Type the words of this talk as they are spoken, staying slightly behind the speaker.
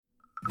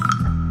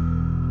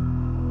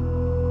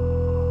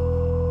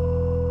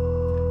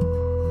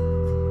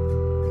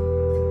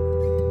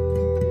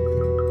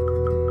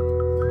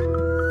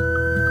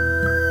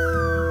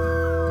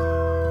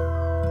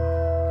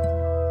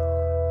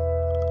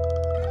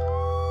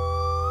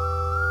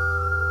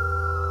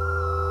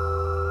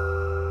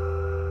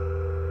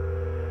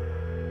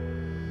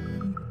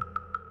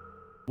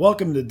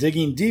Welcome to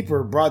Digging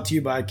Deeper, brought to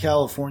you by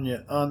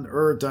California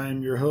Unearthed. I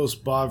am your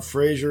host, Bob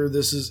Frazier.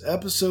 This is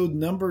episode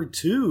number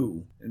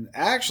 2. And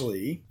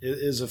actually, it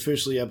is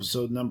officially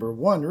episode number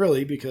 1,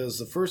 really, because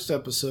the first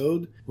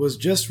episode was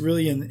just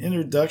really an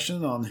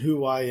introduction on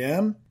who I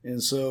am.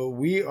 And so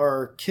we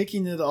are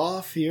kicking it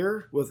off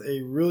here with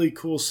a really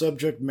cool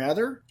subject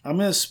matter. I'm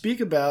going to speak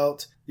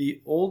about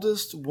the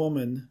oldest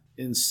woman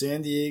in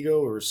San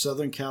Diego or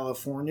Southern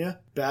California.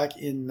 Back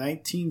in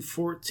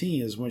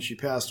 1914 is when she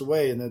passed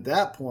away. And at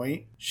that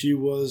point, she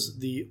was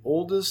the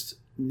oldest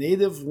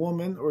native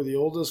woman or the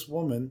oldest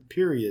woman,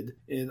 period,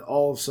 in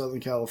all of Southern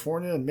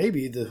California and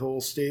maybe the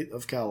whole state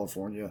of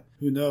California.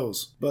 Who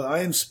knows? But I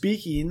am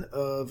speaking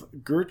of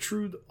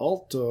Gertrude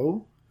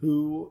Alto,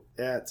 who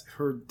at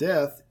her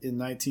death in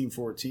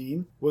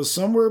 1914 was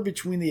somewhere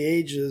between the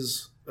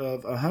ages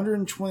of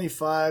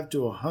 125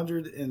 to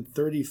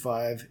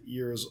 135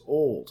 years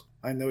old.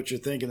 I know what you're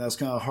thinking. That's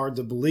kind of hard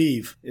to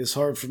believe. It's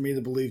hard for me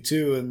to believe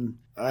too. And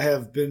I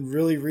have been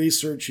really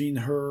researching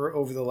her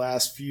over the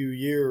last few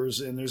years,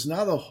 and there's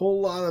not a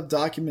whole lot of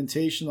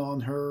documentation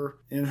on her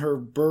and her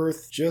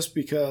birth just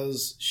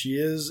because she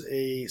is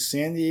a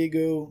San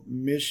Diego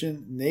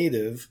Mission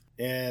native.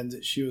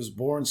 And she was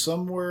born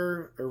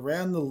somewhere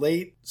around the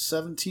late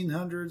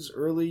 1700s,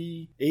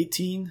 early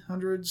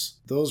 1800s.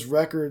 Those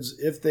records,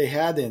 if they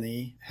had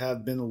any,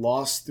 have been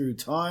lost through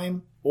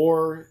time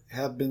or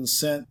have been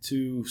sent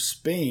to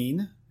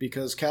Spain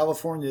because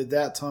California at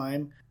that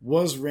time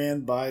was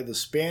ran by the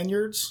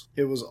Spaniards.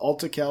 It was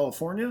Alta,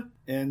 California.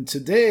 And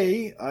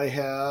today I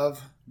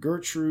have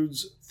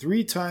Gertrude's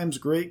 3 times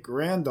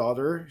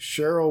great-granddaughter,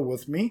 Cheryl,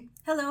 with me.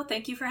 Hello,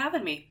 thank you for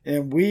having me.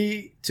 And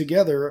we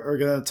together are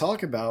going to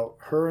talk about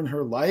her and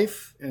her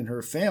life and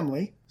her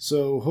family.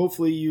 So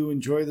hopefully you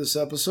enjoy this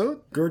episode.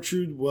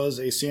 Gertrude was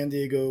a San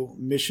Diego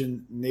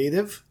Mission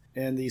native,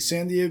 and the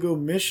San Diego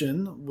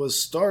Mission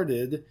was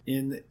started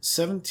in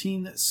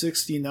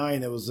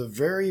 1769. It was the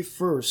very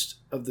first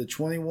of the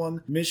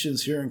 21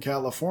 missions here in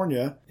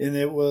California, and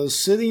it was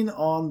sitting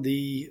on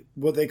the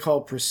what they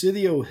call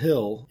Presidio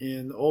Hill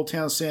in Old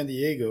Town San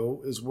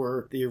Diego is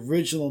where the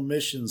original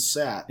mission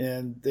sat.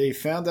 And they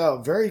found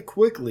out very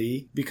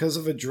quickly, because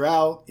of a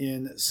drought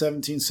in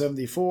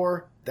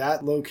 1774,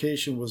 that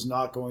location was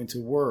not going to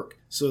work.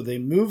 So they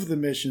moved the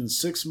mission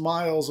 6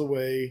 miles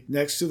away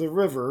next to the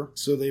river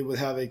so they would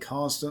have a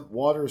constant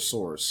water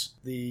source.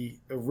 The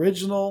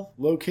original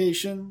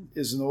location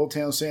is in Old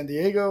Town San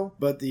Diego,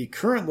 but the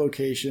current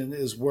location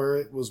is where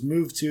it was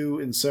moved to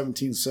in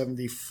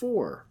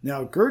 1774.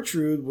 Now,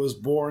 Gertrude was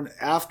born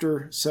after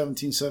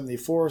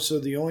 1774, so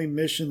the only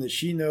mission that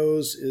she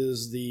knows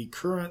is the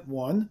current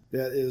one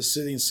that is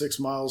sitting 6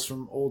 miles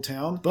from Old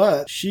Town,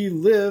 but she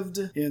lived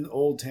in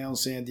Old Town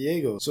San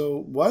Diego. So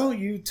why don't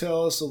you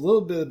tell us a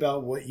little bit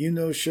about what you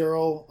know,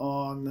 Cheryl,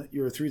 on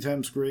your 3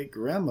 times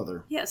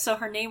great-grandmother? Yeah, so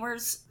her name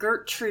was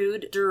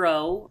Gertrude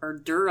Duro, or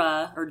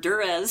Dura, or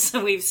Durez.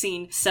 We've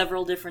seen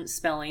several different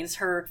spellings.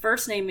 Her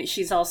first name,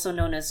 she's also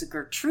known as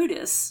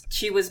Gertrudis.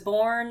 She was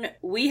born,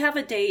 we have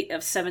a date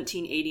of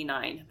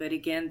 1789, but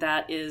again,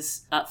 that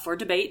is up for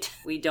debate.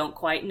 We don't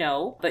quite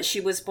know. But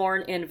she was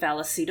born in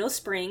Vallecito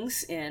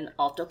Springs in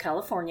Alto,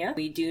 California.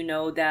 We do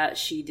know that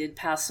she did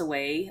pass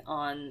away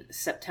on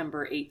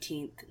September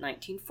 18th,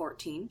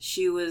 1914.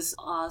 She was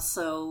also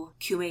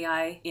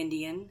Kumeyaay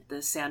Indian,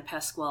 the San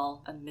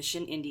Pasqual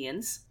Mission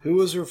Indians. Who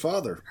was her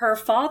father? Her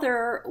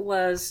father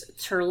was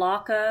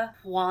Turlaka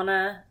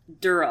Juana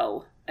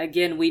Duro.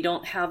 Again, we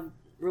don't have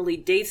really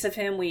dates of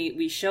him.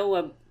 We show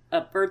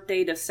a birth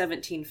date of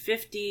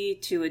 1750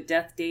 to a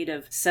death date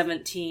of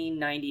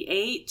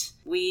 1798.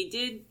 We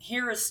did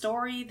hear a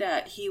story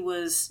that he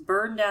was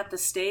burned at the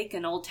stake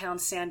in Old Town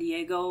San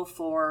Diego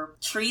for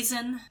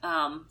treason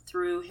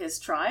through his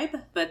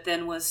tribe, but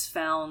then was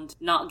found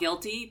not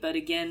guilty. But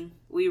again,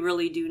 we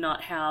really do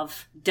not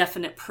have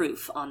definite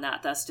proof on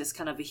that. That's just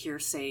kind of a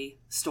hearsay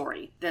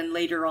story. Then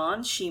later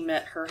on, she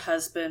met her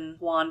husband,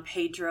 Juan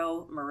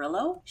Pedro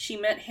Murillo. She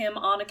met him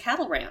on a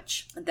cattle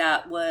ranch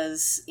that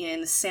was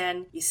in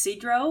San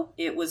Isidro.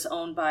 It was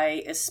owned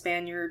by a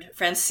Spaniard,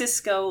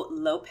 Francisco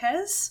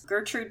Lopez.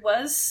 Gertrude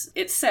was,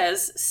 it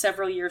says,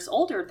 several years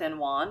older than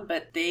Juan,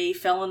 but they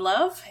fell in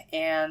love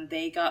and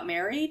they got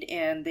married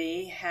and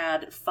they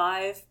had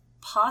 5,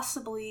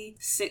 possibly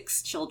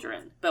 6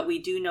 children, but we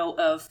do know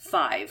of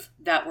 5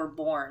 that were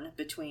born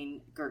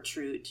between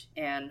Gertrude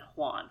and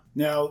Juan.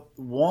 Now,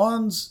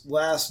 Juan's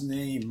last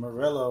name,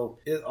 Murillo,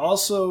 it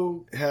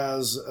also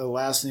has a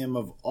last name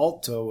of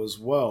Alto as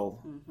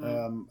well.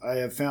 Mm-hmm. I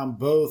have found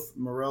both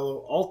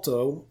Murillo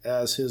Alto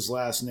as his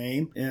last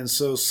name, and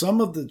so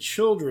some of the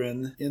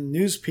children in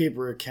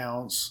newspaper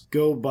accounts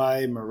go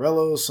by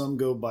Murillo, some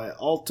go by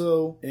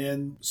Alto,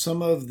 and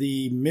some of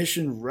the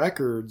mission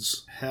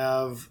records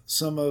have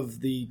some of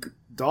the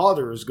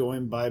daughters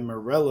going by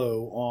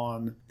Murillo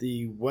on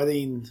the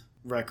wedding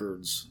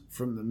records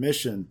from the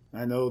mission.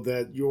 I know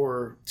that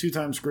your 2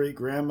 times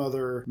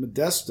great-grandmother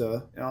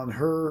Modesta, on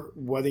her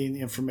wedding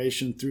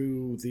information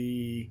through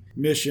the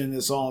mission,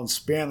 it's all in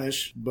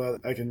Spanish,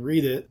 but I can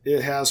read it.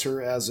 It has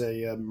her as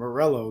a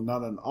Murillo,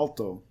 not an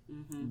Alto.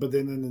 Mm-hmm. But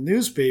then in the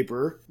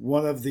newspaper,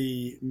 one of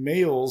the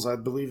males, I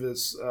believe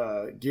it's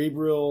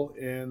Gabriel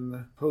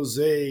and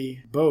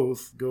Jose,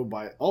 both go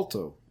by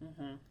Alto.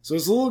 Mm-hmm. So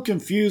it's a little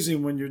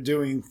confusing when you're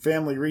doing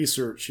family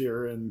research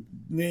here and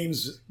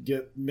names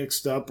get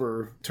mixed up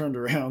or turned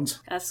around.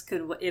 That's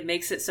good. It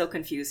makes it so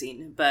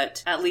confusing,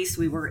 but at least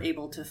we were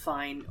able to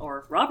find,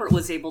 or Robert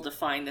was able to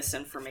find this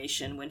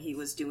information when he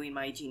was doing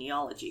my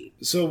genealogy.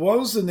 So what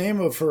was the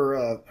name of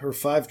her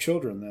 5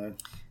 children then?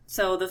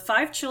 So the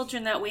 5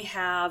 children that we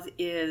have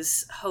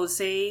is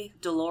Jose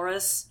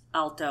Dolores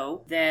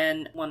Alto.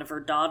 Then one of her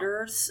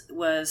daughters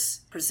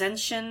was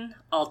Presentian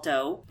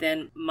Alto.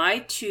 Then my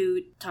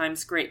 2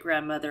 times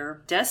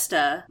great-grandmother,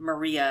 Desta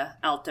Maria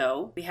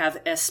Alto. We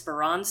have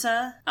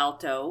Esperanza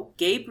Alto,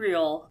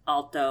 Gabriel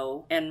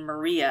Alto, and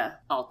Maria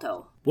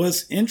Alto.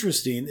 What's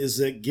interesting is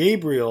that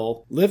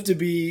Gabriel lived to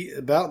be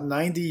about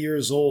 90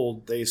 years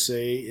old, they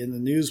say, in the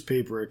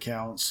newspaper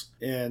accounts.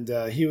 And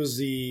he was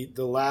the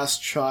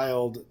last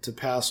child to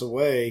pass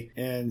away.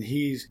 And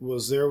he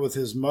was there with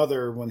his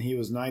mother when he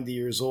was 90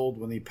 years old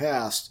when he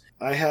passed.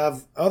 I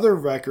have other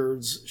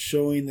records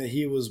showing that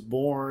he was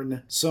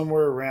born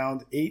somewhere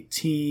around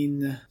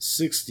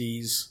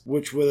 1860s,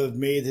 which would have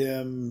made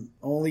him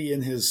only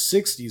in his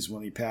 60s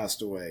when he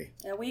passed away.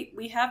 Yeah,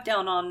 we have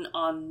down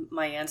on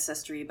my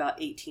ancestry about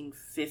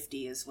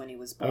 1850 is when he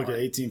was born.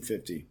 Okay,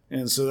 1850.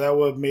 And so that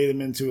would have made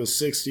him into his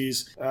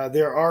 60s.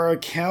 There are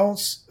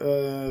accounts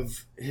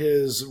of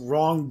his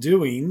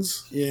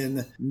wrongdoings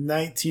in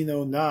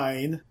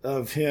 1909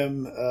 of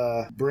him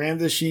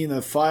brandishing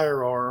a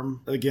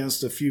firearm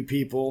against a few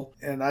people.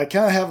 And I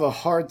kind of have a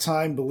hard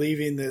time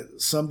believing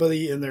that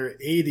somebody in their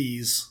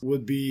 80s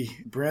would be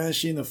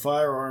brandishing a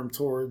firearm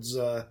towards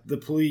the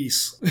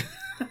police.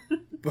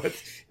 But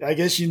I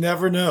guess you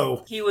never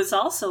know. He was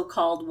also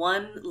called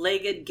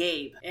One-Legged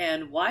Gabe.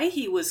 And why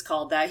he was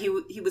called that,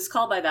 he was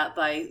called by that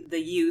by the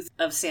youth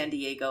of San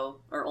Diego,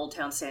 or Old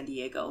Town San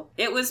Diego.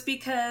 It was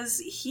because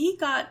he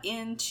got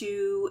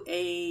into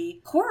a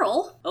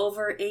quarrel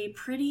over a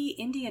pretty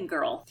Indian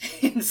girl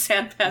in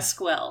San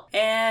Pasqual.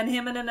 And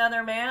him and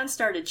another man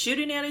started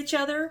shooting at each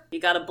other. He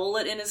got a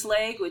bullet in his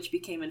leg, which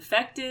became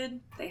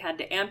infected. They had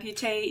to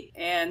amputate,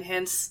 and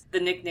hence the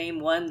nickname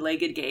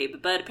One-Legged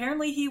Gabe. But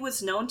apparently he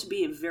was known to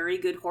be a very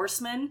good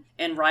horseman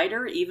and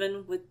rider,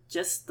 even with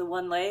just the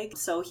one leg.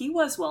 So he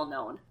was well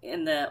known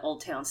in the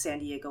Old Town San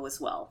Diego as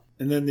well.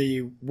 And then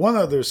the one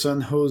other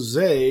son,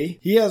 Jose,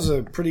 he has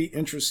a pretty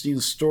interesting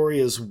story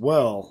as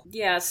well.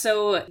 Yeah,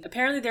 so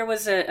apparently there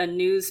was a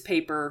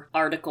newspaper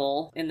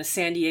article in the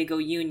San Diego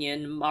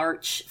Union,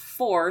 March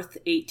 4th,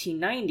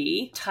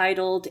 1890,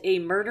 titled A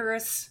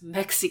Murderous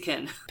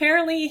Mexican.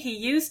 Apparently he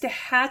used a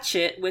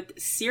hatchet with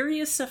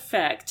serious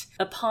effect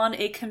upon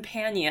a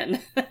companion.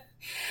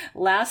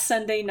 Last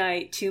Sunday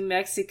night, 2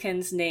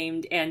 Mexicans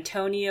named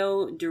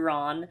Antonio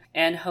Duran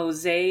and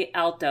Jose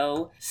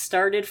Alto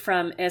started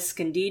from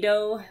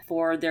Escondido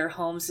for their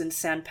homes in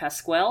San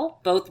Pasqual.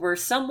 Both were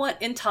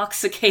somewhat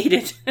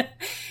intoxicated.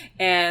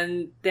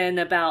 And then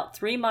about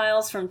 3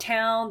 miles from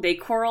town, they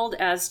quarreled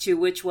as to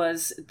which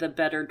was the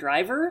better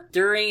driver.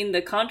 During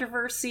the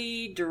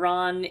controversy,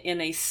 Duran, in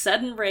a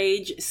sudden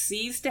rage,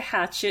 seized a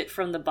hatchet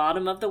from the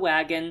bottom of the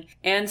wagon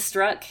and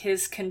struck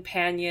his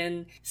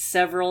companion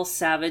several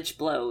savage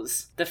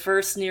blows. The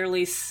first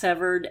nearly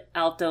severed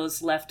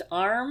Alto's left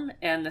arm,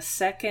 and the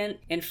second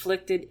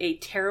inflicted a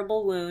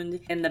terrible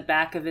wound in the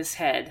back of his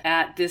head.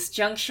 At this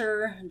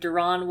juncture,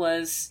 Duran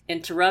was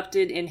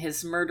interrupted in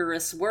his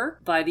murderous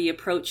work by the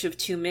approach of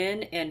 2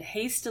 men, and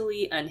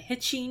hastily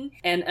unhitching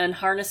and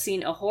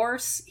unharnessing a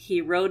horse, he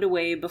rode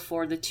away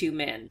before the 2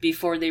 men,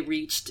 before they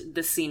reached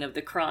the scene of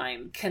the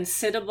crime.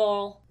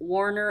 Constable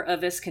Warner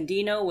of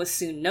Escondido was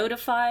soon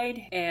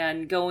notified,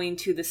 and going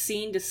to the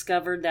scene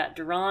discovered that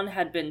Duran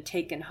had been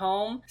taken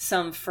home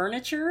some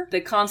furniture.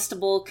 The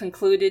constable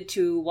concluded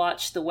to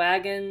watch the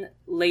wagon.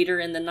 Later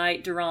in the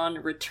night,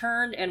 Duran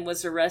returned and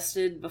was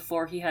arrested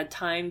before he had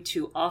time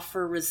to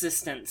offer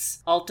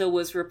resistance. Alto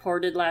was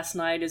reported last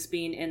night as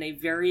being in a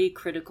very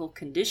critical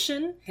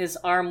condition. His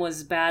arm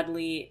was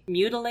badly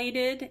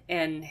mutilated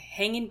and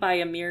hanging by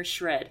a mere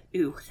shred.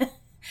 Ooh.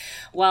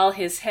 While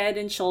his head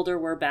and shoulder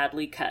were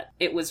badly cut.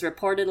 It was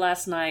reported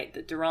last night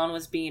that Duran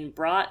was being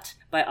brought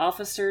by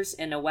officers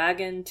in a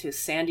wagon to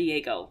San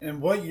Diego.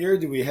 And what year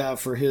do we have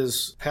for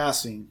his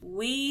passing?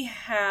 We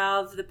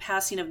have the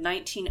passing of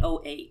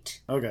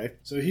 1908. Okay,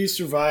 so he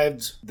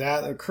survived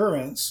that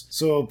occurrence.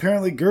 So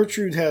apparently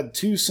Gertrude had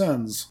 2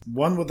 sons,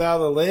 one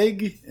without a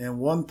leg and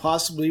one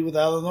possibly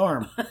without an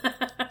arm.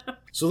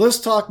 So let's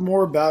talk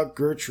more about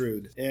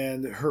Gertrude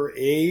and her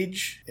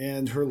age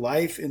and her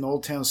life in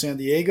Old Town San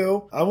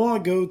Diego. I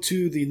want to go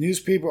to the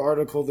newspaper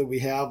article that we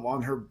have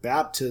on her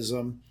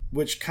baptism,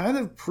 which kind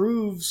of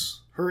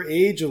proves her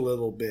age a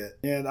little bit.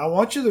 And I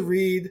want you to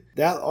read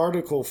that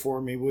article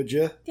for me, would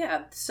you?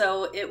 Yeah,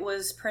 so it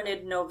was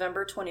printed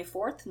November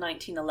 24th,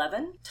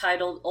 1911,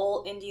 titled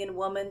Old Indian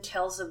Woman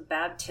Tells of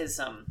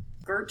Baptism.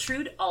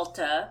 Gertrude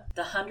Alta,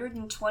 the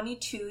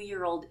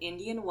 122-year-old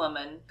Indian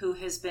woman who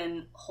has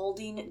been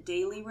holding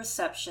daily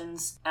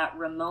receptions at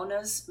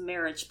Ramona's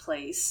marriage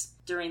place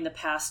during the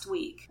past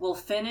week, will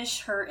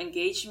finish her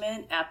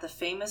engagement at the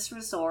famous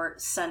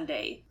resort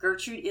Sunday.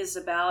 Gertrude is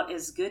about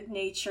as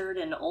good-natured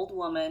an old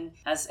woman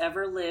as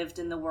ever lived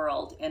in the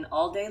world, and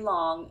all day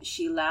long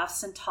she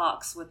laughs and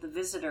talks with the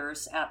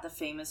visitors at the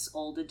famous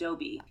old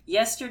adobe.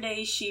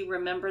 Yesterday she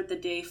remembered the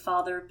day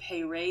Father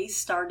Pere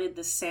started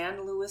the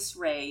San Luis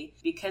Rey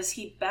because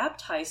he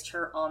baptized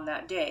her on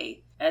that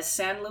day, as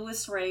San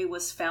Luis Rey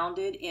was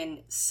founded in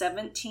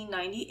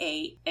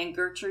 1798, and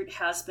Gertrude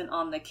has been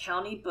on the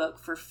county book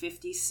for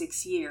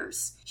 56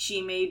 years.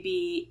 She may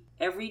be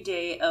every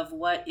day of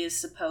what is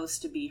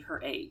supposed to be her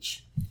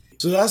age.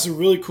 So that's a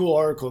really cool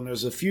article, and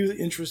there's a few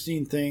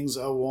interesting things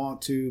I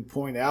want to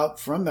point out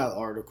from that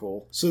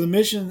article. So the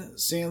mission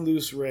San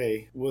Luis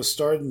Rey was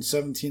started in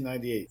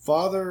 1798.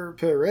 Father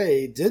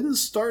Pere didn't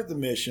start the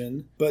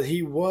mission, but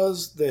he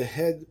was the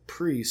head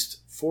priest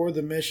for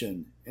the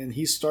mission. And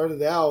he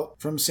started out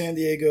from San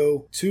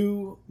Diego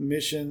to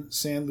Mission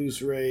San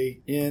Luis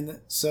Rey in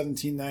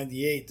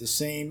 1798, the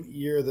same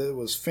year that it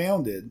was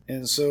founded.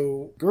 And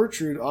so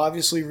Gertrude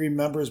obviously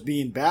remembers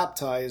being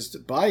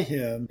baptized by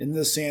him in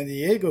the San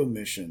Diego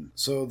mission.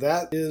 So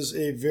that is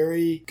a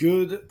very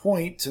good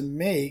point to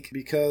make,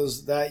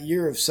 because that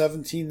year of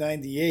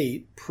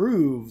 1798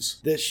 proves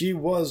that she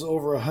was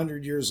over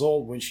 100 years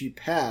old when she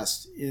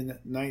passed in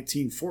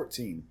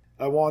 1914.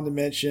 I wanted to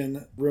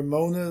mention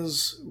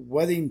Ramona's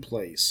wedding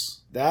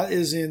place. That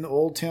is in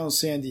Old Town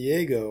San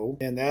Diego,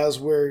 and that is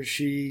where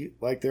she,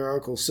 like the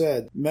article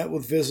said, met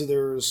with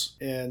visitors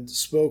and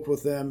spoke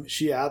with them.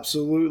 She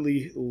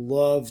absolutely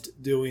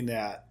loved doing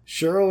that.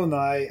 Cheryl and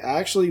I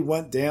actually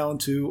went down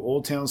to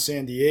Old Town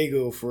San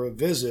Diego for a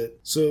visit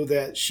so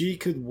that she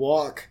could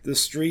walk the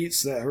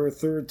streets that her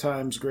third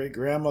time's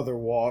great-grandmother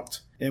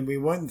walked. And we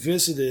went and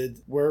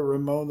visited where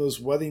Ramona's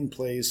wedding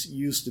place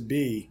used to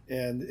be.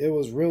 And it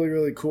was really,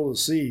 really cool to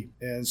see.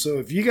 And so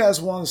if you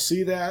guys want to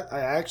see that,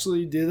 I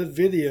actually did a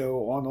video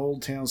on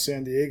Old Town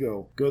San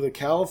Diego. Go to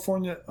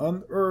California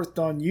Unearthed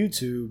on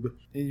YouTube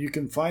and you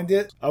can find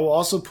it. I will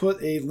also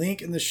put a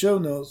link in the show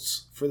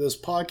notes for this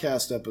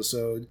podcast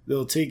episode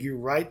that'll take you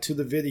right to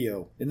the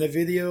video. In the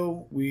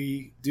video,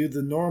 we do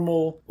the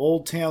normal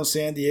Old Town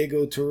San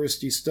Diego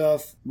touristy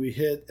stuff. We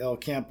hit El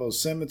Campo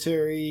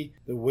Cemetery,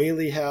 the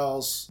Whaley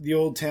House, the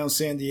Old Town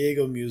San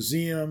Diego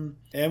Museum,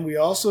 and we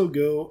also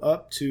go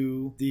up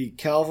to the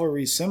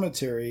Calvary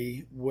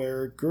Cemetery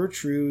where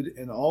Gertrude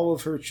and all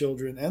of her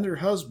children and her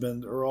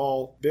husband are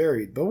all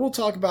buried. But we'll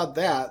talk about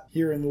that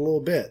here in a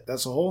little bit.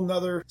 That's a whole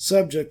nother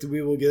subject that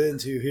we will get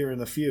into here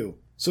in a few.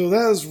 So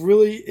that is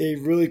really a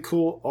really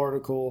cool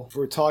article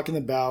for talking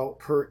about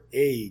her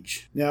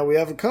age. Now we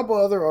have a couple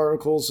other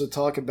articles that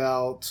talk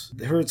about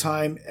her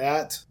time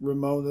at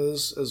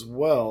Ramona's as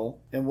well.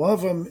 And one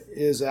of them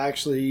is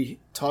actually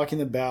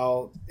talking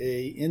about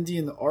a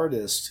Indian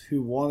artist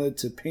who wanted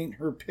to paint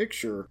her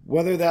picture.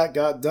 Whether that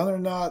got done or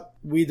not,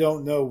 we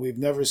don't know. We've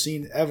never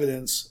seen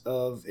evidence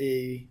of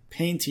a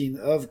painting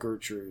of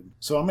Gertrude.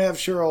 So I'm going to have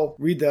Cheryl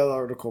read that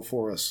article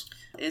for us.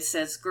 It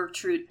says,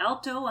 Gertrude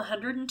Alto,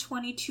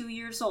 122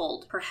 years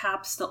old,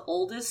 perhaps the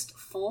oldest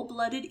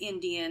full-blooded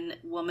Indian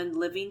woman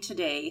living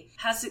today,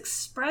 has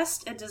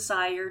expressed a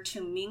desire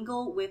to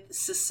mingle with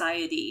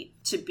society,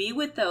 to be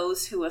with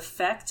those who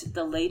affect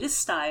the latest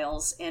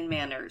styles and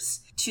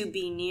manners, to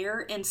be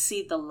near and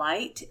see the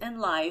light and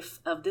life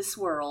of this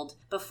world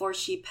before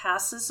she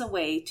passes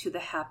away to the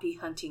happy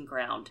hunting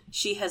ground.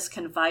 She has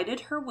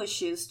confided her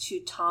wishes to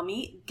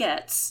Tommy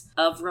Getz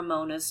of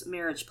Ramona's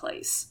marriage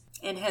place,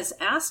 and has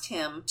asked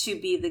him to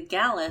be the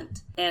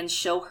gallant and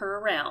show her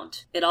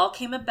around. It all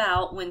came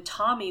about when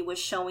Tommy was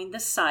showing the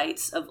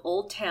sights of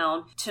Old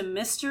Town to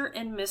Mr.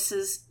 and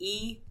Mrs.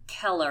 E.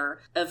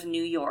 Keller of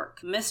New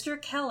York.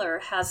 Mr. Keller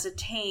has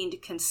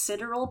attained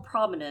considerable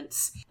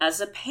prominence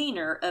as a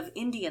painter of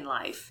Indian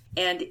life,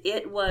 and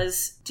it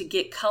was to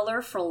get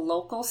color for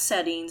local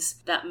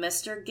settings that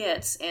Mr.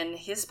 Getz and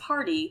his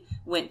party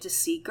went to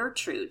see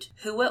Gertrude,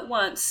 who at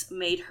once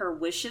made her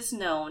wishes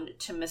known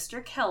to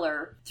Mr.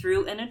 Keller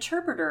through an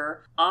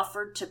interpreter,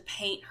 offered to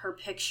paint her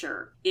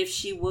picture if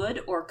she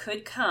would or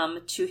could come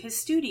to his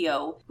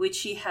studio,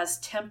 which he has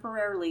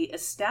temporarily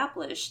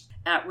established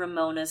at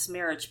Ramona's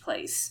marriage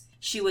place.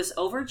 She was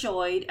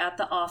overjoyed at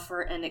the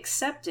offer and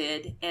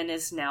accepted, and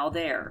is now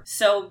there.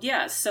 So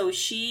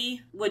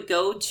she would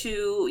go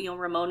to,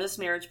 Ramona's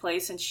marriage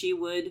place, and she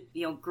would,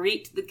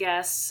 greet the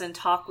guests and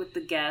talk with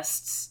the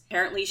guests.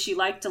 Apparently she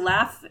liked to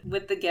laugh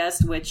with the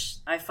guests, which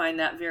I find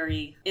that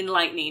very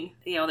enlightening,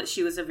 that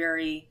she was a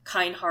very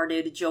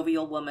kind-hearted,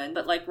 jovial woman.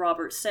 But like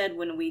Robert said,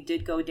 when we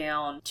did go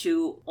down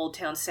to Old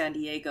Town San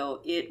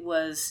Diego, it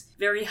was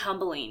very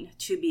humbling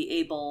to be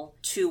able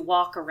to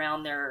walk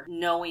around there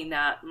knowing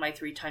that my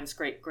 3 times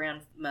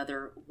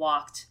great-grandmother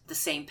walked the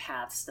same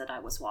paths that I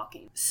was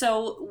walking.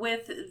 So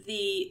with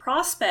the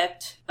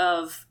prospect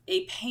of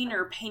a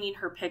painter painting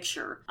her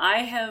picture, I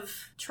have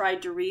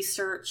tried to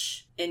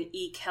research an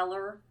E.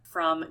 Keller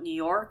from New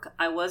York,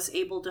 I was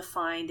able to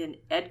find an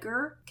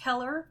Edgar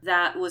Keller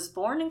that was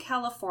born in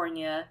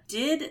California,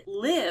 did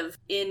live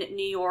in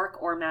New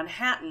York or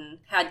Manhattan,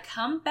 had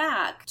come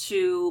back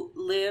to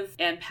live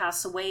and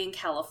pass away in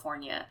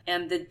California.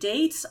 And the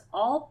dates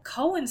all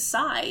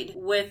coincide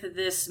with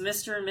this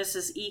Mr. and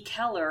Mrs. E.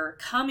 Keller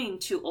coming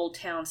to Old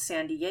Town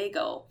San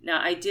Diego.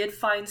 Now, I did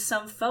find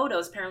some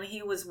photos. Apparently,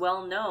 he was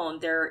well known.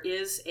 There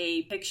is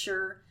a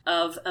picture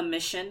of a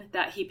mission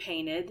that he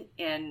painted,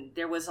 and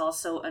there was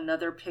also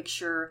another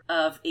picture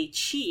of a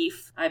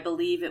chief. I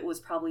believe it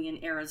was probably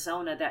in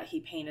Arizona that he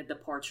painted the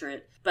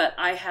portrait, but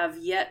I have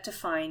yet to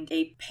find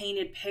a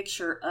painted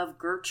picture of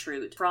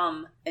Gertrude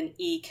from an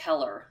E.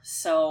 Keller.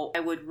 So I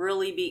would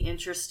really be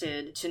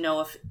interested to know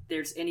if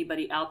there's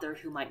anybody out there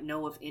who might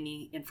know of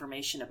any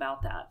information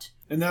about that.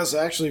 And that's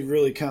actually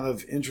really kind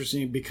of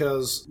interesting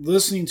because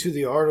listening to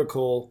the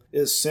article,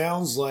 it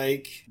sounds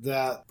like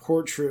that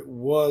portrait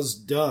was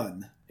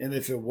done. And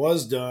if it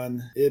was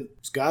done,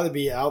 it's got to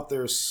be out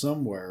there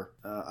somewhere,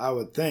 I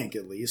would think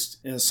at least.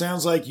 And it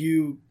sounds like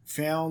you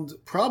found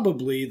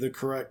probably the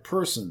correct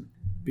person.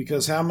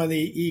 Because how many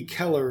E.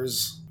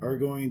 Kellers are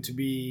going to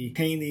be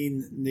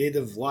painting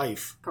native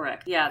life?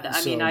 Correct. Yeah.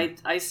 I mean,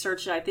 I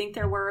searched. I think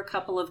there were a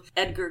couple of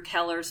Edgar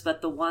Kellers,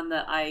 but the one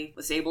that I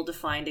was able to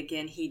find,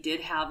 again, he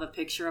did have a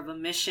picture of a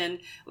mission,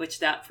 which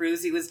that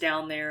proves he was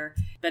down there.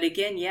 But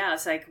again, yeah,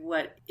 it's like,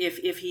 what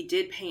if he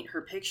did paint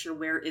her picture?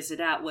 Where is it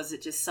at? Was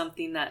it just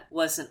something that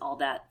wasn't all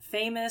that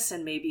famous,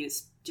 and maybe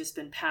it's just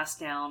been passed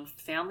down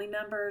family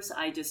members?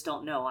 I just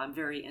don't know. I'm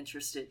very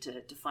interested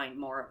to find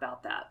more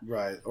about that.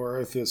 Right. Or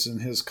if it's in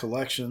his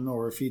collection,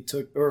 or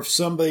if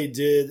somebody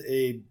did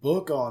a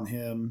book on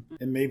him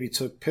and maybe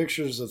took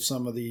pictures of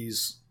some of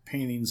these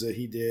paintings that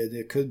he did,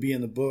 it could be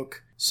in the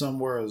book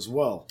somewhere as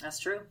well. That's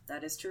true.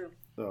 That is true.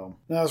 So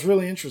that was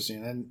really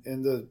interesting.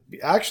 And to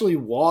actually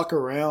walk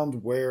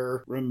around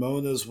where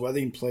Ramona's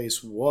wedding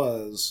place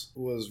was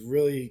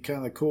really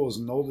kind of cool. It was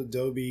an old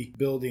adobe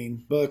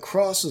building. But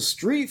across the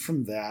street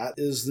from that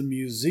is the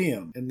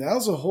museum. And that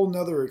was a whole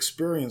nother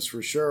experience for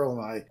Cheryl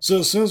and I. So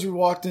as soon as we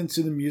walked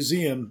into the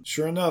museum,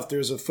 sure enough,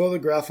 there's a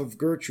photograph of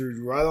Gertrude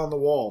right on the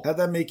wall. How'd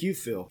that make you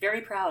feel?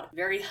 Very proud.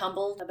 Very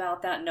humbled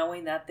about that,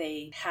 knowing that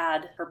they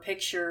had her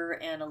picture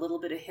and a little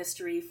bit of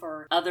history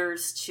for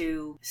others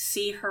to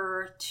see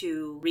her,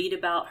 to read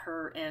about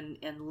her and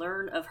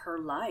learn of her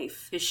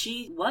life, because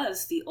she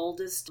was the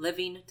oldest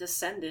living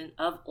descendant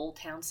of Old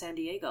Town San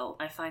Diego.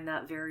 I find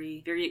that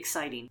very, very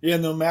exciting. Yeah,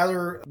 no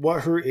matter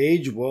what her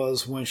age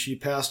was when she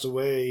passed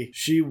away,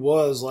 she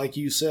was, like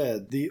you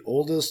said, the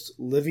oldest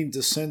living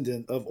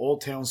descendant of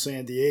Old Town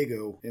San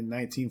Diego in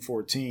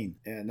 1914,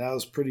 and that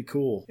was pretty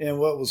cool. And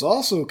what was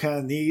also kind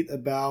of neat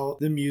about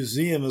the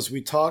museum is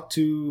we talked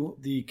to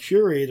the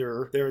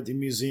curator there at the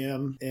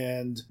museum,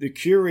 and the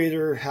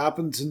curator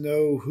happened to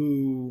know who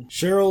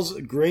Cheryl's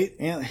great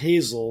aunt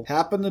Hazel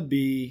happened to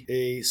be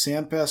a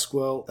San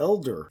Pasqual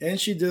elder, and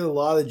she did a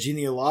lot of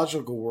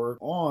genealogical work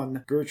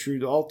on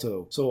Gertrude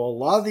Alto. So a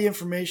lot of the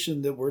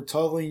information that we're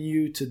telling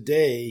you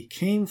today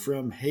came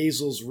from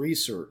Hazel's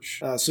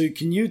research. So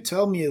can you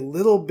tell me a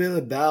little bit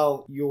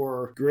about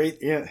your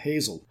great aunt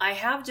Hazel? I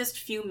have just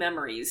few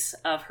memories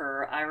of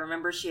her. I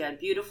remember she had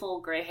beautiful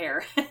gray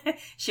hair.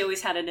 She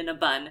always had it in a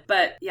bun.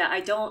 But yeah, I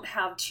don't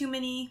have too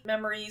many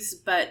memories,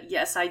 but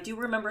yes, I do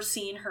remember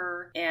seeing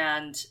her,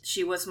 and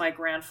she was my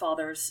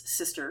grandfather's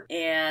sister.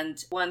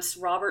 And once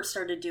Robert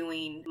started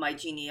doing my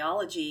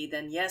genealogy,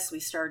 then yes, we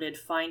started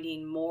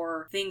finding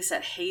more things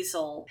that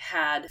Hazel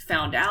had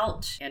found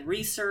out and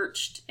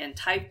researched and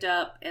typed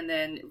up. And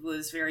then it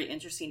was very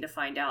interesting to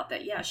find out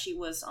that, yeah, she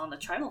was on the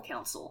tribal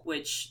council,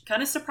 which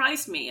kind of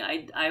surprised me.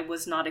 I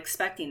was not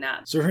expecting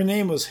that. So her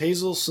name was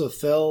Hazel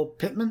Sothel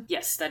Pittman?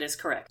 Yes, that is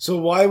correct. So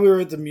while we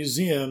were at the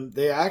museum,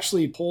 they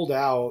actually pulled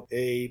out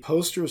a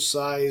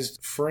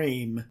poster-sized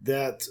frame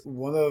that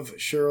one of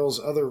Cheryl's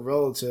other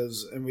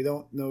relatives, and we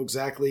don't know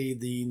exactly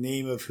the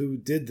name of who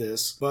did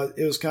this, but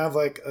it was kind of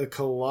like a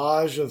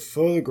collage of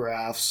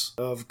photographs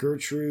of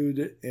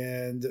Gertrude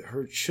and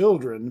her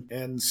children.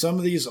 And some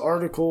of these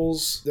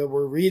articles that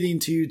we're reading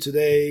to you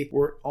today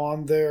were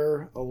on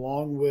there,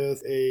 along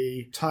with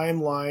a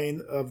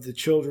timeline of the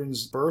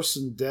children's births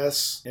and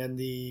deaths, and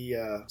the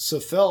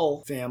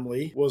Sothel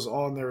family was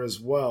on there as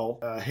well.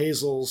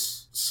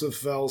 Hazel's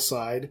Sothel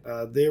side,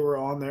 they were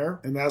on there,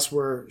 and that's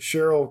where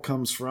Cheryl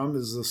comes from,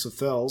 is the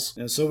Sothels.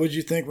 And so what did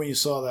you think when you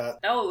saw that?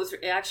 Oh, it was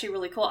actually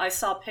really cool. I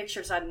saw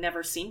pictures I'd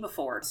never seen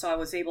before, so I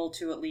was able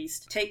to at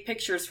least take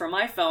pictures from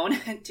my phone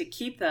to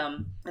keep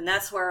them. And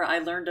that's where I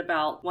learned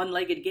about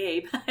One-Legged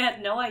Gabe. I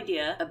had no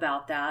idea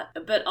about that.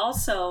 But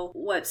also,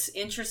 what's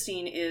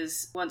interesting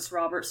is once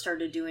Robert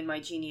started doing my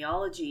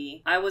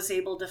genealogy, I was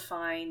able to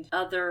find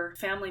other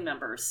family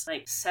members,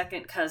 like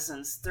second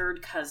cousins,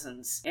 third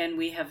cousins, and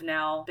we have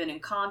now been in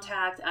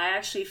contact. I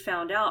actually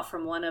found out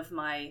from one of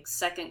my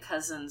second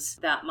cousins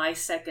that my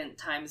second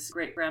time's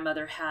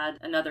great-grandmother had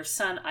another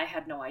son I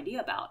had no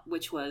idea about,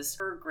 which was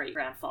her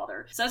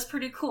great-grandfather. So that's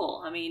pretty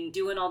cool. I mean,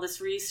 doing all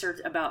this research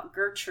about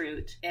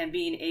Gertrude and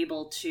being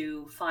able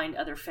to find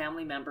other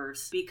family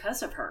members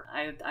because of her.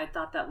 I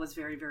thought that was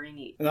very, very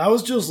neat. And I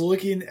was just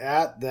looking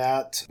at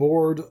that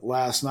board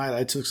last night.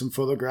 I took some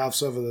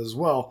photographs of it as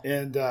well.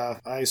 And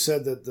I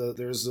said that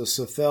there's the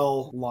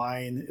Sethel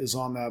line is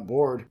on that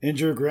board. And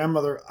your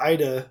grandmother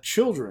Ida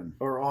children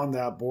are on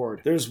that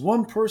board. There's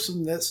one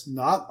person that's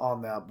not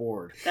on that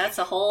board. That's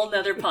a whole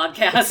nother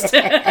podcast.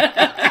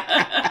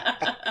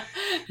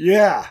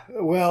 Yeah,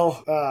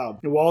 well,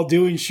 while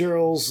doing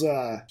Cheryl's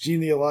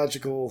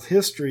genealogical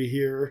history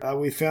here,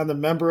 we found a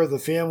member of the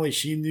family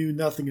she knew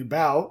nothing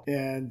about,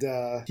 and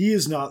he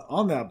is not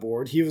on that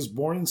board. He was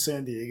born in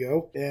San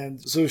Diego,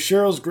 and so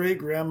Cheryl's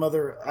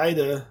great-grandmother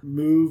Ida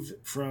moved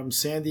from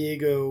San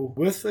Diego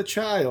with a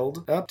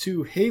child up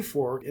to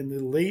Hayfork in the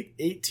late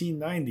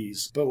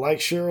 1890s. But like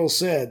Cheryl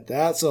said,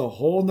 that's a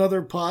whole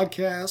nother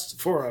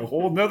podcast for a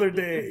whole nother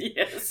day.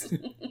 Yes.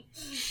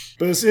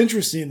 But it's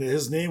interesting that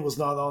his name was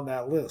not on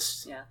that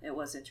list. Yeah, it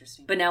was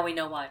interesting. But now we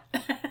know why.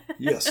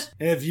 Yes.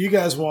 And if you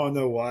guys want to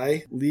know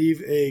why,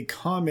 leave a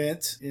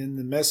comment in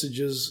the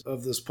messages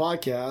of this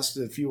podcast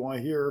if you want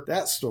to hear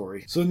that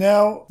story. So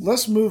now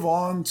let's move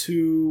on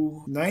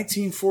to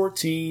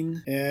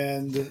 1914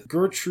 and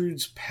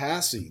Gertrude's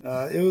passing.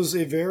 It was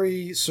a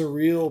very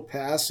surreal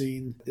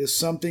passing. It's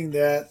something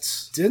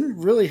that didn't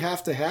really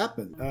have to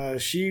happen.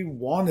 She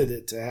wanted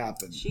it to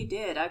happen. She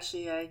did.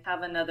 Actually, I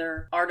have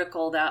another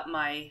article that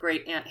my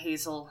great Aunt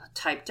Hazel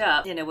typed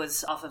up, and it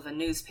was off of a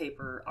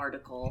newspaper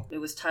article. It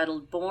was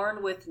titled,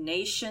 Born with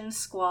Nation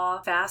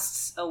Squaw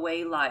Fasts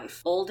Away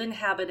Life. Old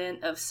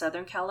inhabitant of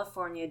Southern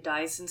California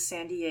dies in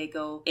San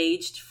Diego,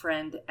 aged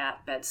friend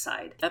at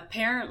bedside.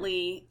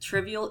 Apparently,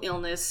 trivial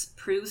illness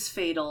proves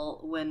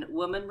fatal when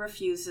woman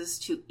refuses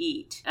to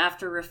eat.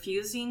 After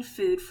refusing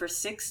food for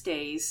 6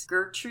 days,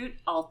 Gertrude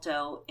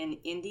Alto, an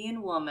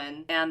Indian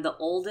woman and the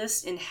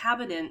oldest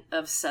inhabitant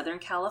of Southern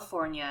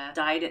California,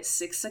 died at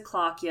 6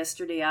 o'clock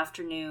yesterday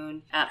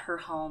afternoon at her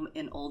home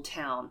in Old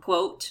Town.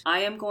 Quote, I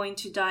am going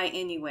to die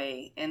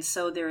anyway, and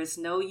so there is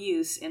no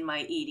use in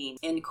my eating,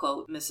 end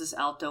quote, Mrs.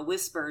 Alto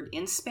whispered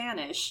in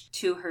Spanish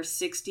to her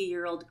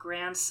 60-year-old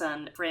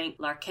grandson, Frank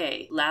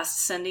Larque,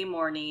 last Sunday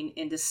morning.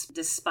 And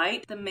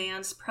despite the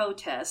man's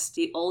protest,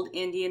 the old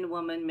Indian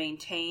woman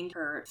maintained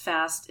her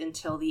fast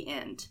until the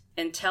end.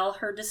 Until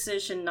her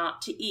decision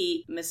not to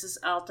eat, Mrs.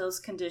 Alto's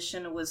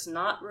condition was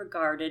not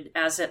regarded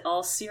as at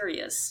all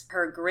serious.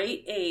 Her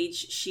great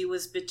age, she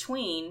was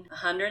between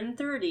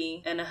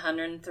 130 and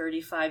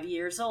 135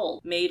 years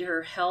old, made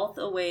her health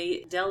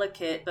away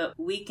delicate but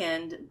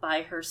weakened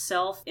by her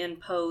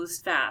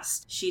self-imposed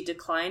fast. She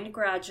declined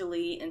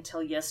gradually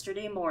until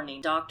yesterday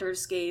morning.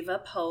 Doctors gave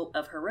up hope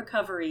of her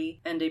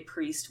recovery, and a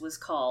priest was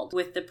called.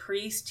 With the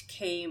priest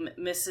came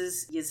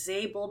Mrs.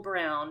 Yzabel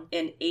Brown,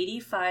 an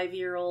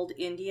 85-year-old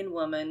Indian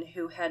woman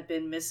who had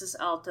been Mrs.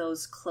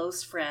 Alto's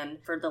close friend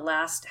for the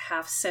last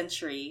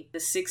half-century. The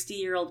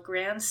 60-year-old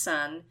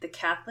grandson, the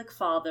Catholic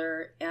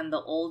father, and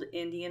the old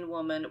Indian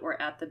woman were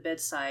at the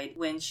bedside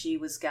when she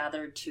was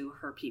gathered to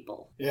her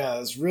people. Yeah,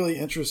 it's really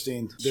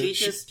interesting. She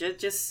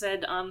just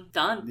said, I'm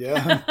done.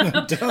 Yeah,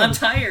 I'm done. I'm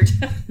tired.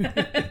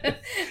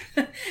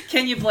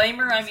 Can you blame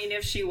her? I mean,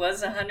 if she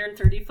was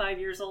 135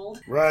 years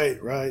old? Right.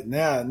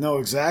 Yeah, no,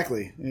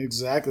 exactly.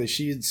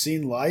 She had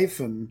seen life,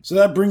 and so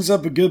that brings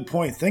up a good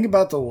point. Think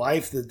about the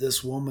life that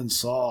this woman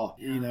saw.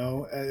 You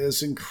know,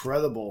 it's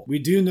incredible. We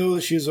do know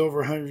that she's over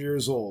 100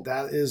 years old.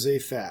 That is a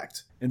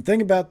fact. And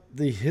think about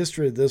the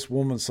history that this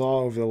woman saw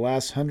over the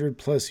last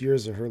 100+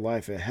 years of her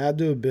life. It had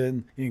to have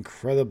been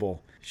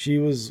incredible. She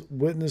was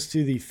witness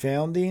to the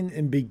founding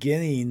and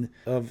beginning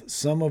of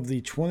some of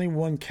the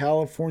 21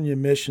 California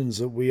missions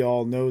that we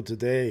all know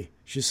today.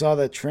 She saw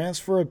that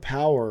transfer of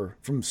power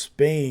from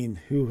Spain,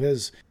 who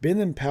has been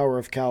in power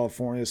of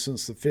California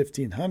since the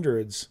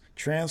 1500s,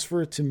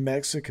 transfer to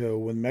Mexico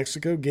when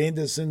Mexico gained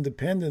its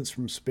independence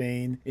from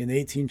Spain in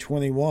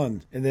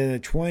 1821. And then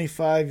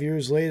 25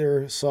 years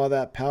later saw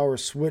that power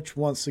switch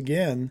once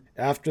again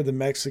after the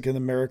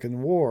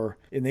Mexican-American War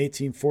in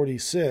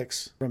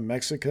 1846 from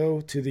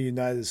Mexico to the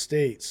United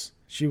States.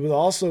 She would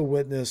also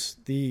witness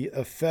the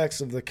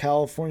effects of the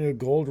California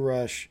Gold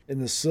Rush in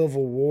the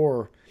Civil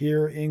War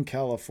here in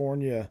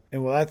California.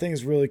 And what I think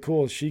is really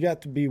cool is she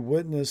got to be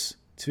witness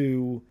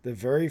to the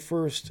very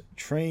first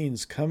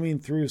trains coming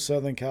through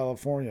Southern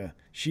California.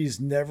 She's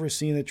never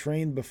seen a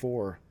train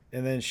before.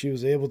 And then she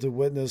was able to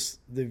witness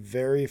the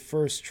very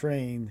first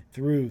train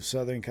through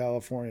Southern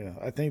California.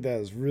 I think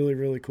that is really,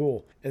 really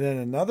cool. And then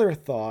another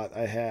thought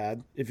I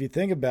had, if you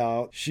think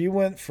about, she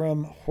went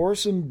from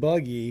horse and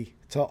buggy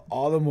to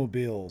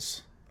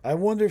automobiles. I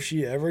wonder if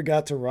she ever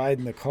got to ride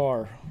in the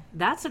car.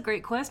 That's a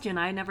great question.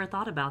 I never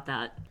thought about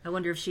that. I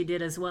wonder if she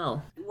did as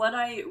well. What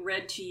I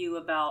read to you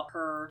about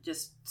her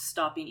just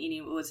stopping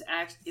eating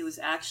it was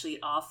actually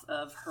off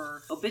of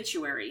her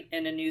obituary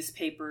in a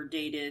newspaper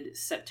dated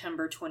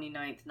September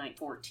 29th,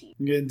 1914.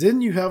 Yeah,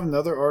 didn't you have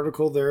another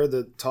article there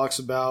that talks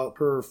about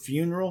her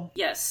funeral?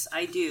 Yes,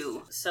 I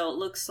do. So it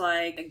looks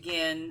like,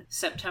 again,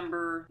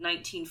 September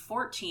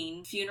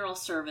 1914, funeral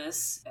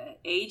service,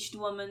 aged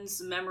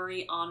woman's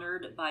memory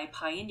honored by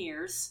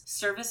pioneers,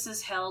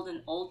 services held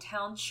in Old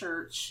Town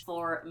Church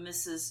for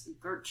Mrs.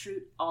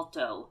 Gertrude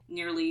Alto.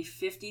 Nearly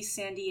 50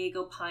 San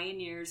Diego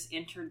pioneers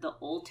entered the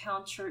Old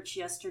Town Church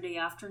yesterday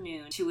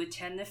afternoon to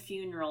attend the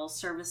funeral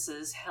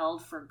services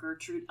held for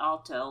Gertrude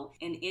Alto,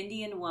 an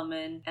Indian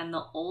woman and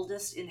the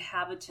oldest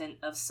inhabitant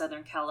of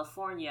Southern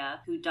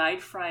California, who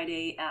died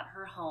Friday at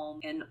her home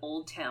in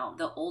Old Town.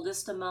 The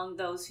oldest among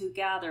those who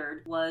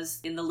gathered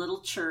in the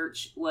little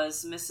church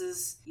was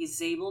Mrs.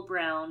 Isabel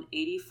Brown,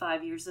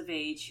 85 years of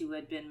age, who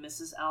had been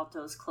Mrs.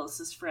 Alto's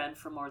closest friend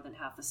for more than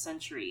half a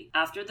century.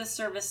 After the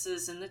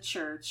services in the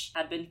church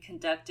had been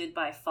conducted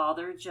by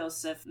Father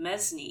Joseph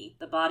Mesny,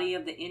 the body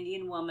of the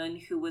Indian woman,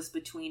 who was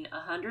between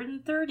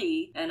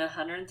 130 and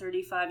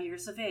 135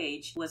 years of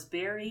age, was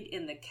buried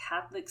in the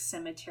Catholic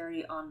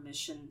cemetery on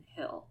Mission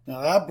Hill.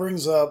 Now that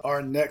brings up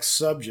our next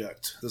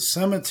subject, the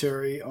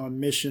cemetery on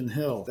Mission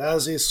Hill. That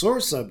is a sore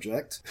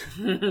subject.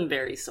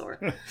 Very sore.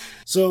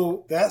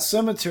 So that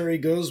cemetery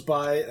goes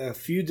by a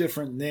few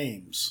different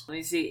names. Let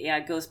me see. Yeah,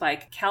 it goes by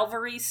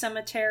Calvary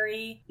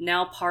Cemetery,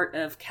 now part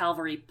of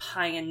Calvary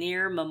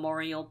Pioneer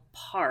Memorial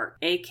Park,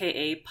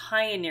 aka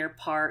Pioneer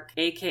Park,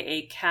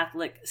 aka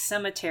Catholic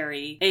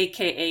Cemetery,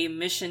 aka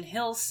Mission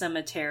Hill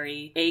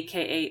Cemetery,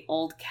 aka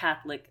Old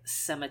Catholic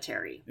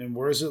Cemetery. And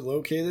where is it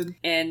located?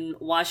 In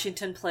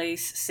Washington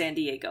Place, San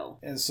Diego.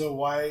 And so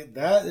why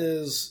that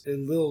is a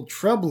little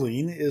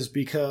troubling is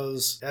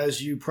because,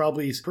 as you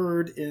probably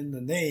heard in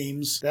the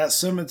names, that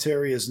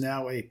cemetery is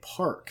now a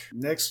park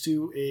next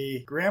to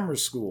a grammar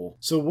school.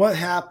 So what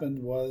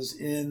happened was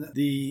in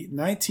the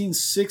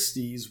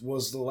 1960s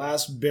was the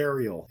last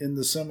burial in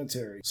the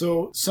cemetery.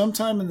 So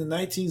sometime in the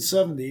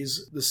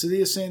 1970s, the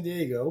city of San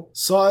Diego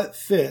saw it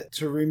fit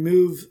to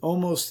remove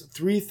almost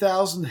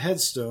 3,000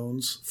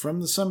 headstones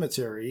from the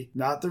cemetery,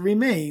 not the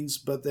remains,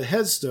 but the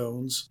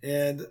headstones,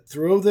 and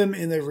throw them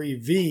in a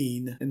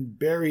ravine and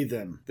bury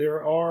them.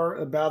 There are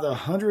about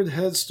 100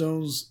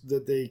 headstones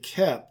that they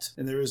kept,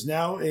 and there is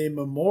now a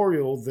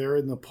memorial there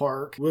in the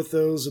park with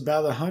those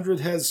about 100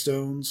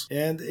 headstones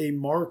and a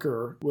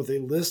marker with a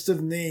list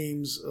of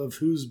names of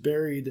who's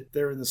buried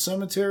there in the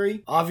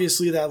cemetery.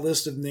 Obviously, that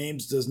list of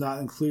names does not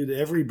include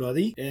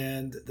everybody,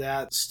 and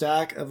that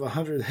stack of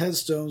 100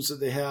 headstones that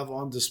they have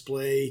on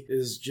display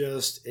is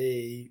just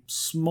a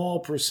small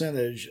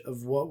percentage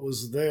of what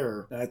was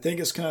there. And I think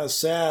it's kind of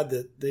sad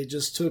that they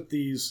just took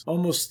these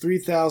almost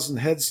 3,000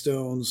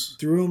 headstones,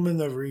 threw them in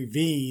the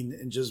ravine,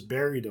 and just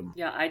buried them.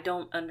 Yeah, I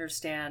don't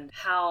understand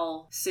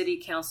how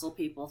city council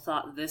people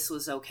thought this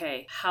was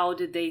okay. How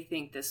did they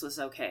think this was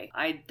okay?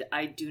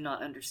 I do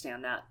not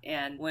understand that.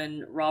 And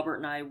when Robert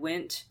and I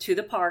went to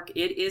the park,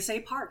 it is a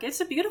park. It's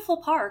a beautiful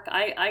park.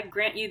 I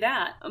grant you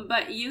that.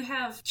 But you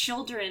have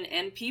children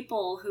and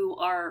people who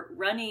are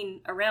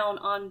running around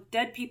on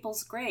dead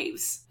people's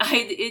graves.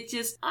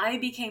 I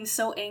became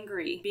so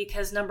angry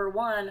because, number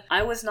one,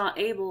 I was not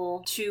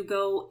able to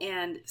go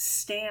and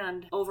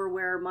stand over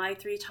where my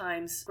 3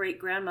 times great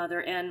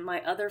grandmother and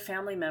my other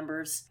family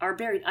members are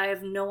buried. I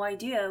have no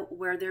idea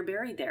where they're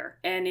buried there.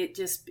 And it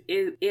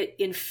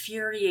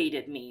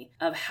infuriated me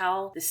of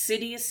how the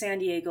city of San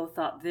Diego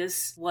thought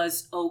this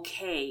was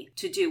okay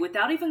to do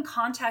without even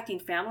contacting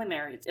family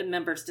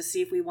members to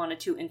see if we wanted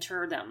to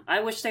inter them.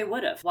 I wish they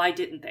would have. Why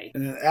didn't they?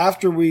 And then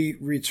after we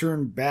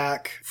returned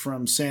back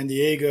from San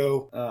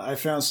Diego, I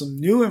found some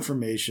new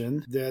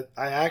information that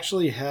I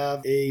actually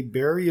have a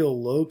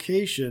burial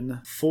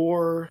location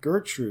for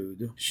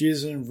Gertrude. She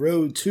is in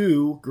Road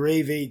 2,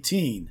 Grave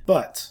 18.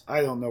 But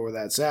I don't know where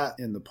that's at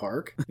in the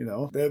park.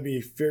 That'd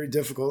be very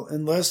difficult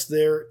unless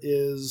there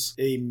is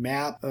a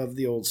map of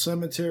the old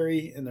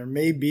cemetery, and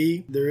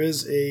there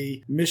is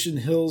a Mission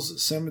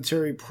Hills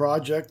Cemetery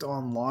project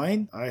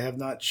online. I have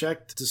not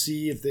checked to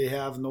see if they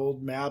have an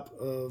old map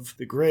of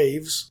the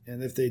graves,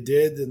 and if they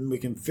did, then we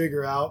can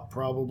figure out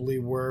probably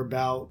where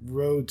about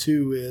Road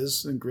 2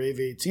 is in Grave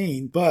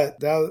 18.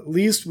 But at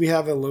least we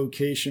have a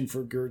location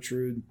for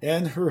Gertrude,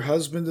 and her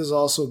husband is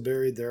also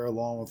buried there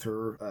along with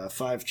her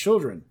 5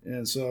 children.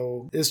 And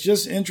so it's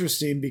just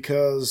interesting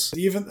because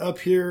even up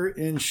here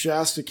in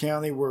Shasta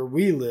County where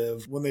we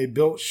live, when they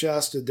built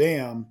Shasta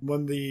Dam,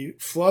 when the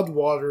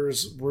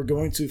floodwaters were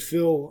going to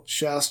fill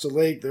until Shasta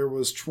Lake, there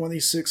was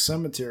 26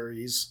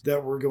 cemeteries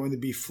that were going to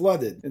be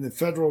flooded. And the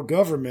federal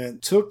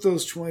government took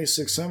those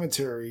 26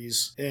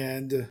 cemeteries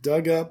and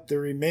dug up the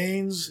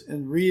remains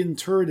and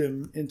reinterred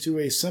them into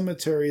a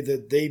cemetery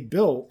that they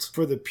built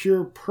for the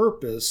pure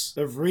purpose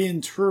of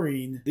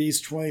reinterring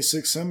these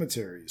 26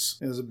 cemeteries.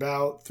 It was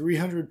about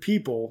 300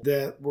 people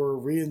that were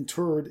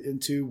reinterred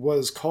into what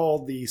is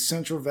called the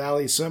Central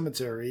Valley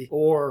Cemetery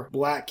or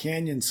Black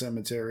Canyon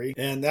Cemetery.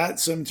 And that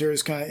cemetery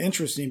is kind of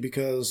interesting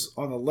because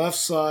on the left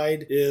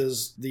side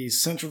is the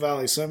Central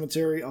Valley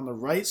Cemetery. On the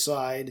right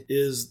side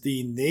is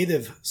the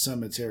Native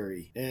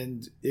Cemetery.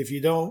 And if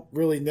you don't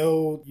really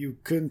know, you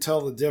couldn't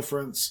tell the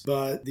difference,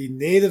 but the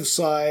Native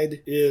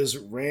side is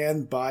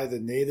ran by the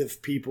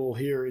Native people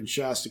here in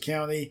Shasta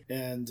County,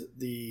 and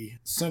the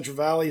Central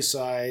Valley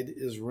side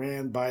is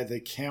ran by the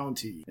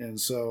county. And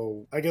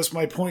so I guess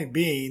my point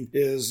being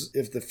is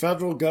if the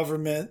federal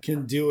government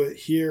can do it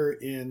here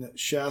in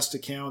Shasta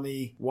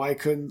County, why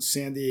couldn't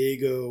San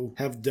Diego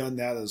have done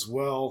that as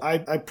well?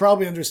 I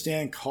probably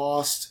understand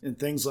cost and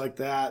things like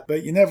that,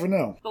 but you never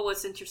know. But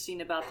what's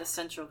interesting about the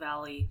Central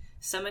Valley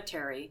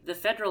Cemetery, the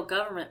federal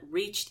government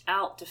reached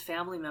out to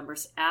family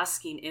members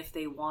asking if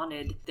they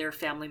wanted their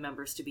family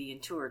members to be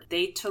interred.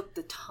 They took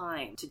the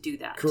time to do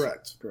that.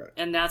 Correct.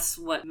 And that's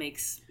what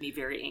makes me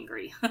very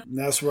angry. And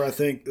that's where I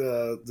think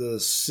the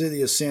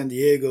city of San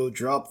Diego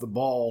dropped the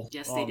ball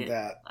yes, on they did.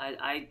 that.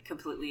 I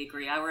completely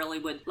agree. I really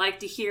would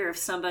like to hear if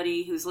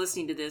somebody who's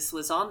listening to this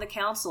was on the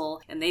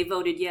council and they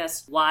voted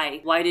yes.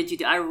 Why? Why did you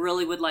do? I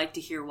really would like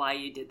to hear why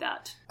you did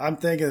that. I'm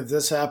thinking if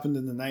this happened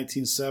in the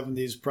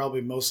 1970s,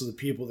 probably most of the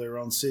people that were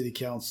on city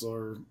council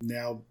are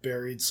now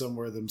buried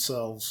somewhere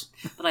themselves.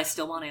 But I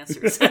still want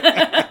answers.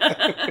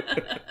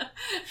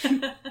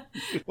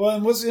 Well,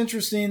 and what's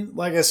interesting,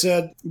 like I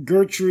said,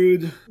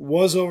 Gertrude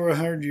was over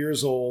 100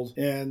 years old,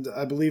 and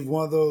I believe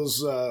one of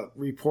those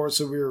reports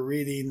that we were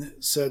reading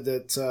said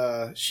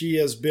that she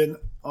has been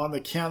on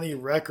the county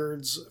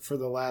records for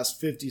the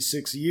last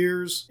 56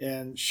 years.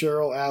 And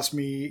Cheryl asked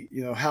me,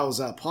 how is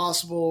that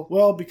possible?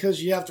 Well,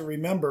 because you have to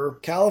remember,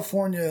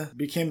 California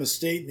became a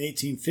state in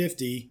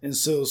 1850, and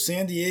so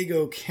San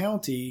Diego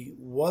County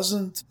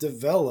wasn't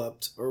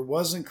developed or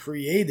wasn't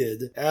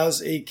created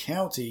as a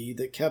county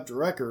that kept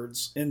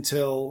records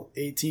until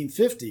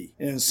 1850.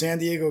 And San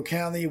Diego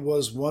County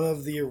was one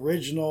of the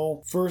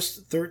original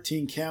first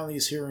 13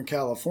 counties here in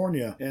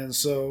California. And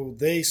so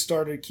they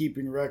started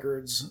keeping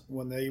records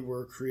when they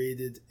were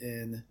created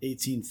in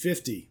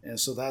 1850. And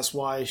so that's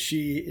why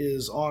she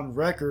is on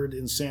record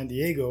in San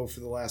Diego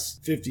for the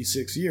last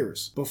 56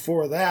 years.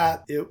 Before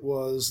that, it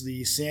was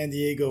the San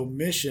Diego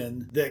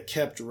Mission that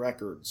kept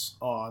records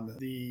on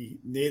the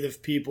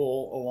native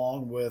people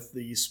along with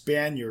the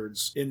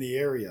Spaniards in the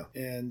area.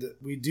 And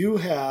we do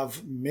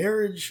have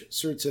marriage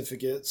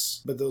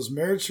certificates, but those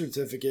marriage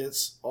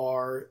certificates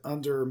are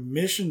under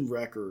mission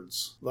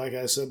records, like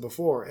I said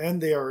before,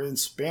 and they are in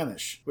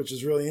Spanish, which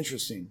is really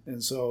interesting.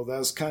 And so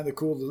that's kind of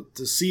cool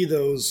to see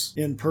those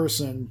in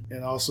person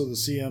and also to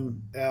see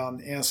them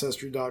on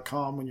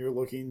Ancestry.com when you're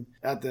looking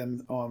at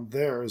them on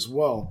there as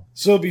well.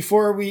 So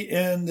before we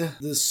end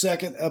the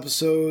second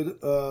episode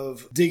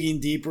of Digging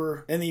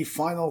Deeper, any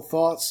final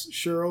thoughts,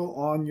 Cheryl,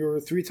 on your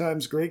 3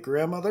 times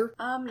great-grandmother?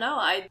 No,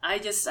 I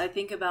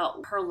think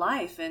about her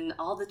life and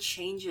all the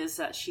changes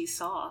that she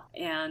saw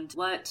and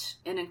what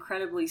an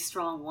incredibly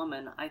strong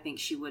woman I think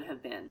she would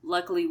have been.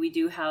 Luckily, we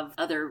do have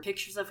other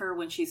pictures of her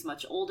when she's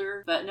much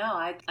older, but no,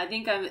 I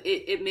think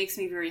it makes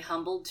me very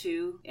humbled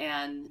too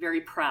and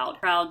very proud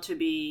to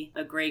be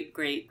a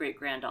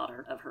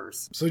great-great-great-granddaughter of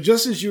hers. So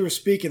just as you were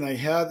speaking, I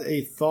had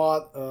a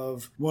thought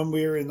of when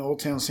we were in Old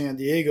Town San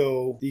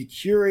Diego, the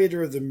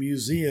curator of the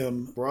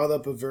museum brought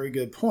up a very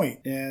good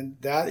point, and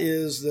that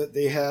is that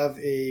they have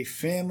a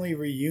family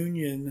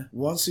reunion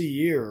once a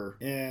year.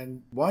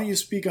 And why don't you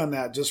speak on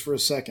that just for a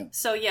second?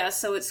 So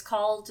it's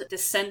called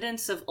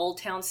Descendants of Old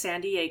Town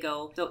San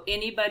Diego. So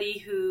anybody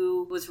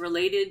who was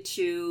related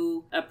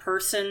to a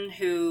person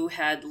who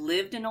had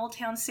lived in Old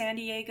Town San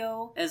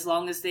Diego, as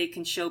long as they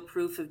can show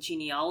proof of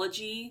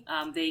genealogy,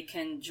 they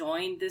can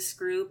join this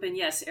group. And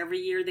yes, every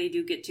year they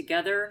do get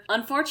together.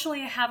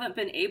 Unfortunately, I haven't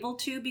been able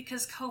to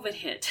because COVID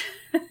hit.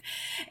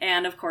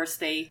 And of course,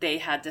 they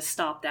had to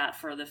stop that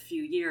for the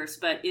few years.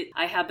 But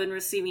I have been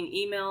receiving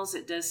emails.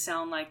 It does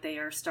sound like they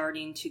are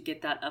starting to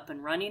get that up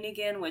and running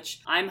again,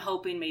 which I'm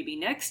hoping maybe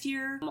next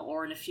year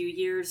or in a few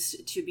years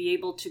to be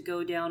able to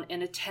go down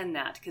and attend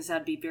that, because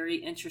that'd be very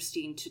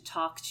interesting to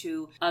talk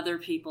to other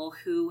people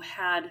who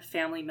had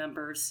family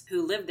members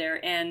who lived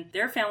there, and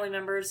their family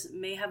members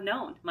may have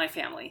known my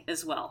family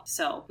as well.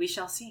 So we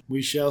shall see.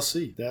 We shall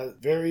see. That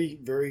very,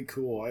 very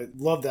cool. I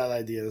love that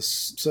idea.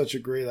 It's such a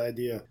great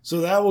idea.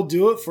 So that will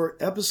do it for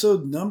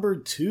episode number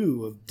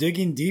 2 of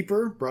Digging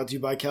Deeper, brought to you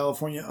by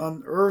California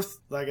Unearthed.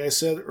 Like I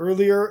said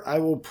earlier, I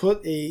will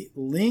put a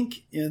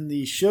link in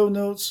the show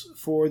notes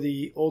for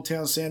the Old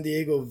Town San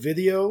Diego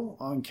video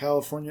on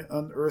California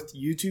Unearthed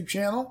YouTube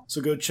channel.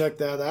 So go check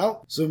that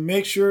out. So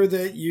make sure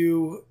that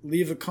you also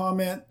leave a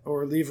comment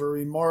or leave a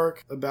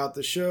remark about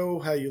the show,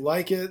 how you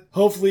like it.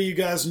 Hopefully you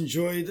guys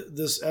enjoyed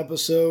this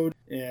episode.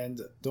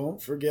 And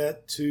don't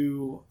forget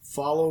to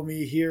follow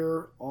me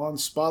here on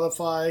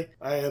Spotify.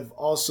 I have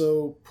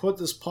also put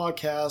this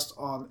podcast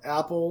on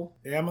Apple,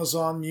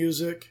 Amazon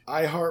Music,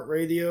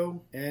 iHeartRadio,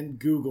 and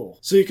Google.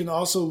 So you can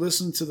also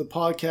listen to the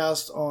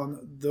podcast on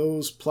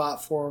those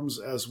platforms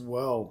as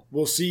well.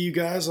 We'll see you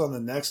guys on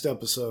the next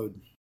episode.